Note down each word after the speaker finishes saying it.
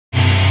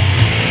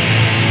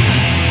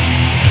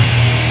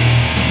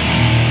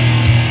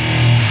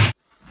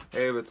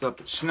what's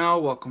up? It's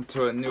Schnell. Welcome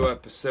to a new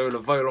episode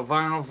of Vital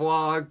Vinyl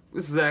Vlog.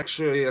 This is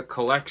actually a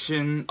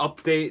collection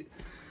update.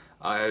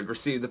 I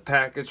received the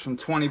package from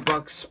 20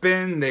 Bucks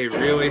Spin. They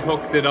really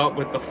hooked it up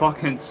with the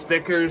fucking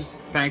stickers.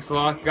 Thanks a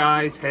lot,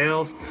 guys.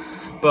 Hails.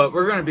 But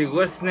we're going to be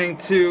listening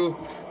to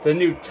the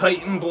new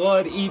Titan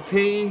Blood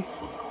EP.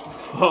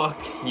 Fuck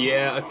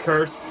yeah, A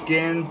Cursed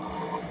Skin.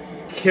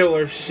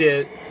 Killer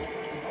shit.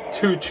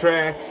 2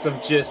 tracks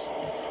of just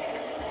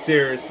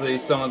seriously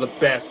some of the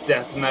best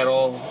death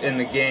metal in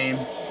the game.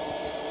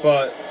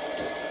 But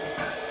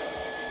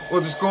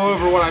we'll just go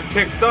over what I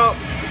picked up.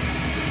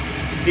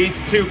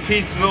 These 2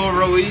 Peaceville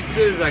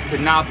releases I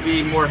could not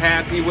be more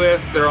happy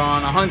with. They're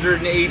on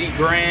 180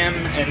 gram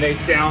and they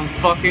sound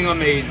fucking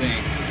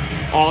amazing.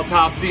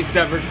 Autopsy,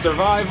 Severed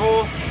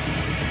Survival.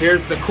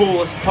 Here's the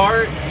coolest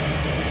part.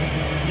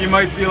 You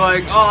might be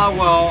like, oh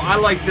well, I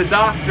like the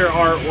Doctor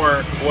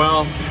artwork.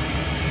 Well,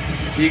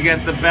 you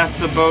get the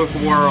best of both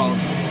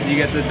worlds. You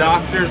get the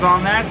Doctors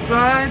on that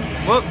side,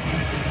 whoop,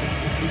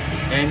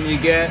 and you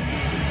get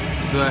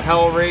the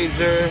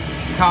Hellraiser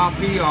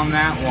copy on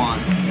that one.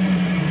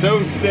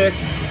 So sick,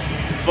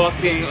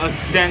 fucking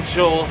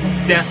essential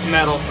death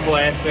metal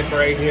classic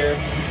right here.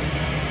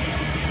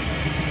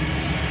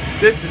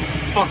 This is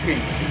fucking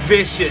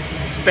vicious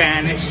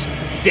Spanish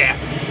death.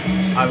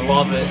 I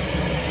love it.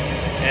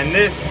 And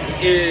this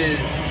is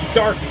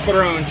Dark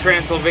Throne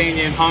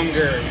Transylvanian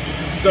Hunger.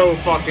 So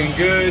fucking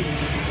good.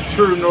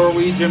 True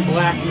Norwegian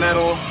black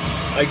metal.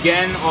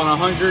 Again on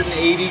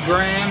 180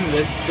 gram.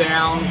 This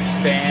sounds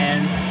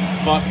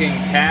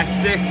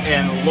fan-fucking-tastic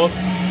and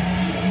looks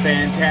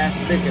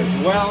fantastic as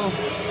well.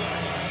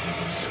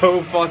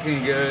 So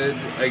fucking good.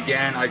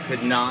 Again, I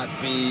could not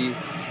be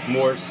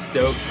more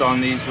stoked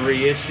on these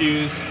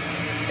reissues.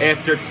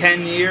 After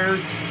 10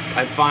 years,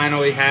 I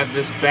finally have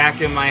this back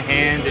in my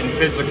hand in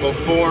physical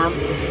form.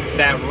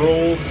 That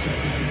rules.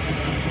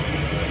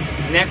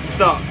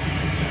 Next up,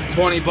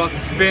 20 Bucks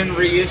Spin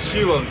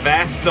reissue of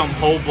Vastum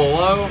Hole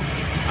Below.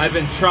 I've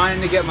been trying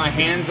to get my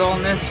hands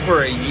on this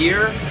for a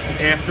year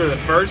after the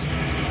first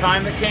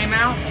time it came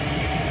out,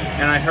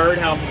 and I heard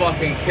how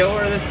fucking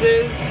killer this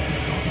is.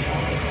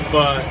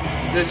 But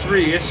this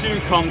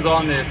reissue comes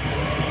on this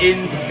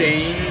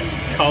insane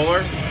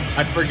color.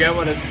 I forget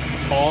what it's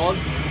called,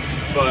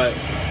 but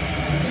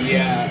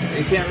yeah,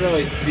 you can't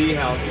really see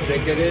how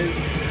sick it is.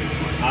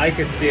 I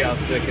could see how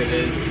sick it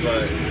is,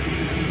 but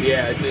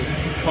yeah, it's just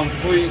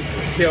complete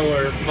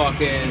killer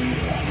fucking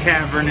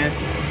cavernous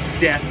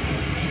death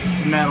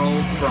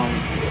metal from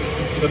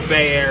the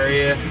Bay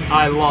Area.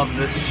 I love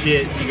this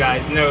shit. You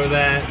guys know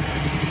that.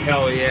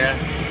 Hell yeah.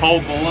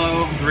 Hole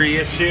Below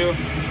reissue.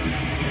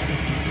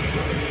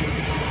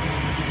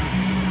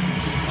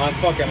 I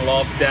fucking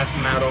love death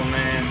metal,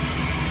 man.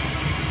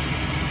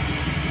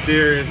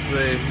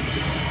 Seriously,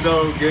 it's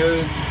so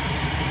good.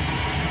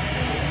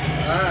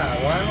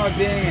 Why am I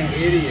being an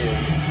idiot?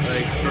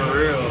 Like, for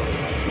real.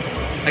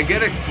 I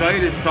get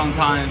excited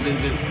sometimes and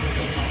just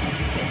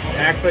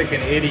act like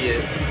an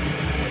idiot.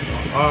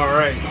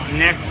 Alright,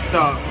 next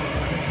up.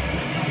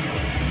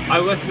 I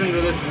listened to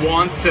this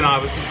once and I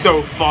was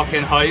so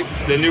fucking hyped.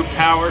 The new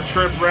Power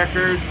Trip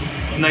record,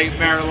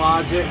 Nightmare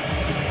Logic.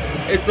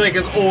 It's like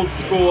as old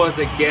school as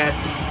it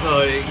gets.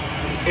 Like,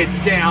 it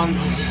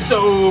sounds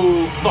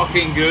so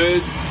fucking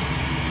good.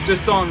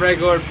 Just on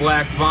regular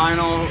black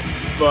vinyl.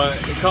 But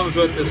it comes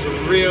with this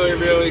really,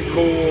 really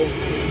cool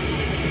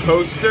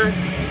poster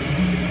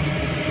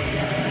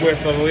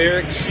with a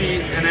lyric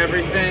sheet and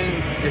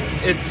everything.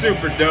 It's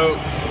super dope.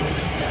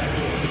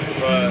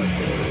 But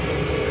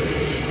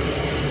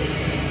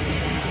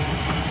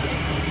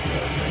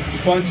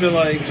bunch of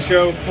like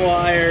show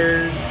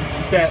flyers,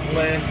 set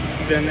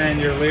lists, and then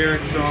your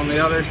lyrics are on the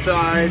other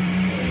side.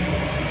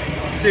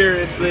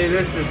 Seriously,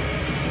 this is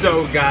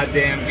so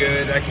goddamn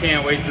good. I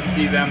can't wait to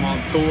see them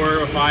on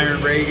tour with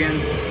Iron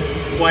Reagan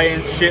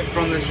playing shit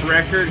from this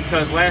record,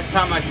 because last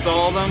time I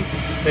saw them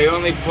they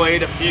only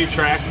played a few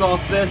tracks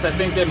off this. I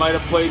think they might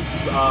have played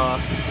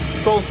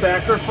Soul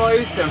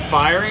Sacrifice and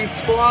Firing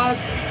Squad.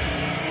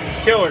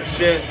 Killer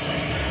shit.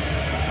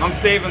 I'm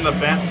saving the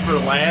best for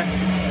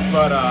last.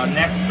 But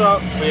next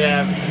up we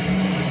have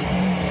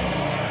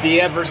the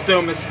ever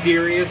so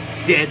mysterious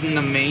Dead in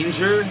the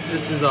Manger.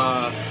 This is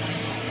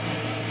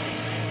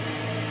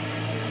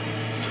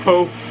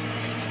so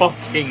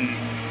fucking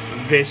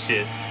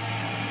vicious.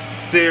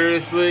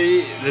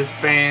 Seriously, this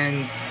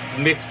band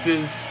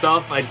mixes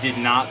stuff I did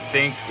not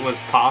think was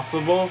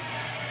possible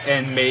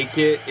and make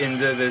it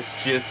into this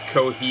just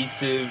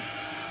cohesive,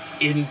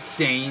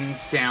 insane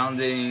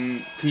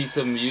sounding piece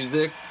of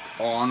music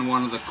on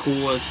one of the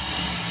coolest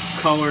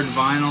colored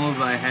vinyls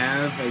I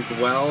have as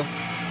well.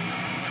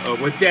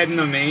 With Dead in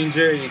the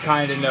Manger, you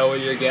kind of know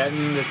what you're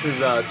getting. This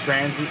is I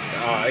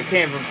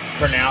can't even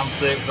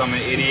pronounce it because I'm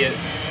an idiot.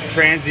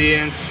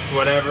 Transients,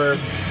 whatever.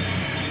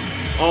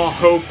 All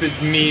hope is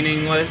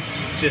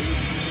meaningless. Just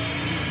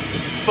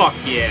fuck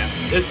yeah.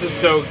 This is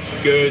so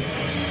good.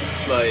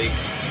 Like,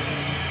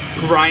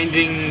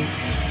 grinding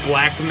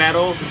black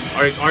metal.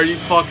 Are you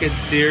fucking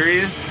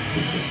serious?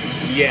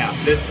 Yeah,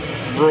 this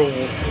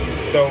rules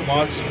so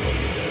much.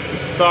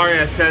 Sorry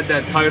I said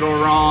that title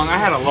wrong. I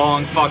had a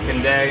long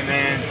fucking day,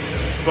 man.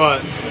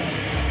 But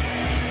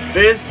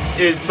this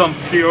is some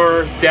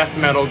pure death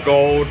metal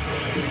gold.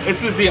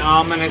 This is the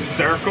Ominous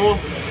Circle.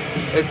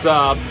 It's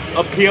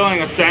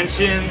Appealing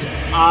Ascension.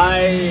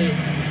 I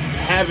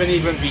haven't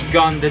even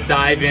begun to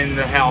dive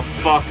into how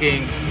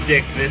fucking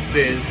sick this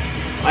is.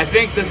 I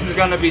think this is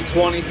gonna be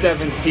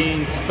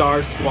 2017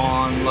 Star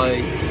Spawn,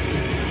 like,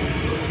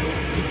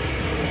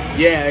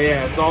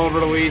 yeah, it's all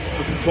released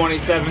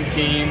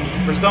 2017.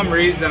 For some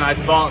reason, I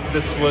thought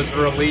this was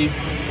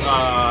released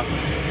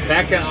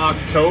back in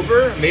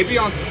October, maybe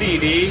on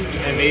CD,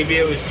 and maybe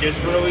it was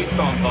just released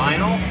on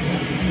vinyl.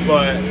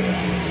 But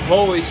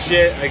holy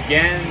shit,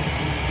 again,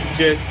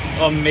 just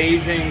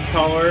amazing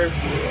color.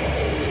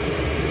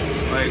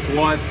 Like,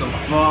 what the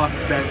fuck?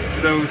 That's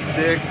so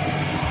sick.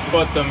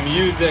 But the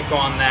music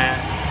on that,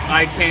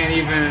 I can't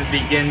even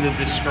begin to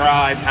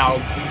describe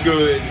how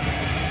good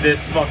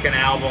this fucking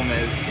album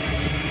is.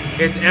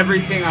 It's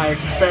everything I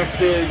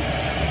expected.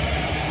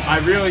 I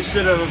really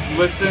should have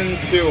listened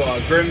to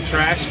Grim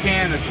Trash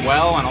Can as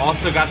well, and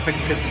also got the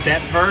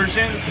cassette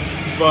version,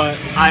 but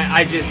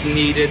I just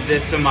needed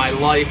this in my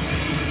life.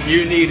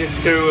 You need it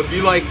too. If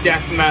you like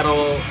death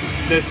metal,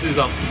 this is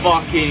a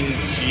fucking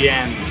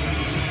gem.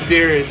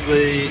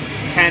 Seriously,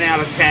 10 out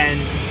of 10.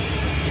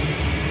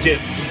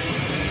 Just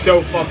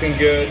so fucking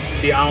good.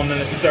 The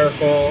Ominous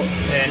Circle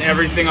and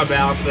everything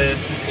about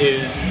this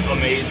is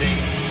amazing.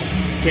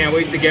 Can't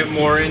wait to get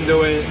more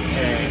into it,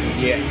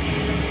 and yeah.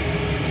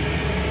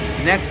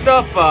 Next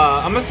up,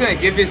 I'm just gonna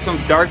give you some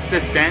Dark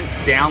Descent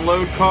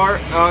download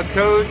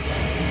codes.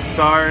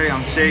 Sorry,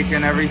 I'm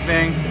shaking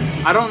everything.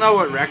 I don't know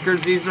what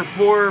records these are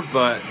for,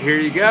 but here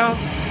you go.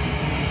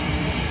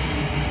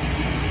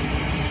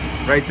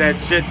 Write that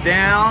shit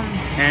down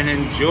and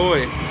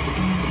enjoy.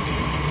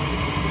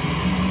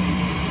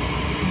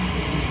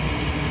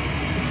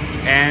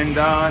 And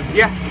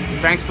yeah,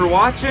 thanks for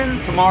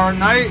watching. Tomorrow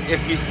night,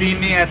 if you see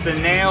me at the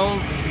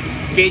Nails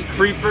Gate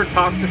Creeper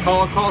Toxic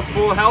Holocaust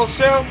Full House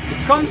show,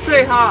 come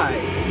say hi.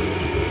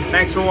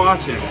 Thanks for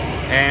watching,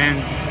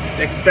 and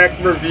expect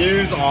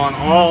reviews on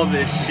all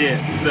this shit.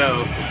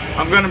 So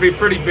I'm gonna be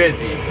pretty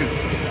busy.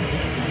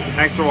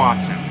 Thanks for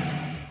watching.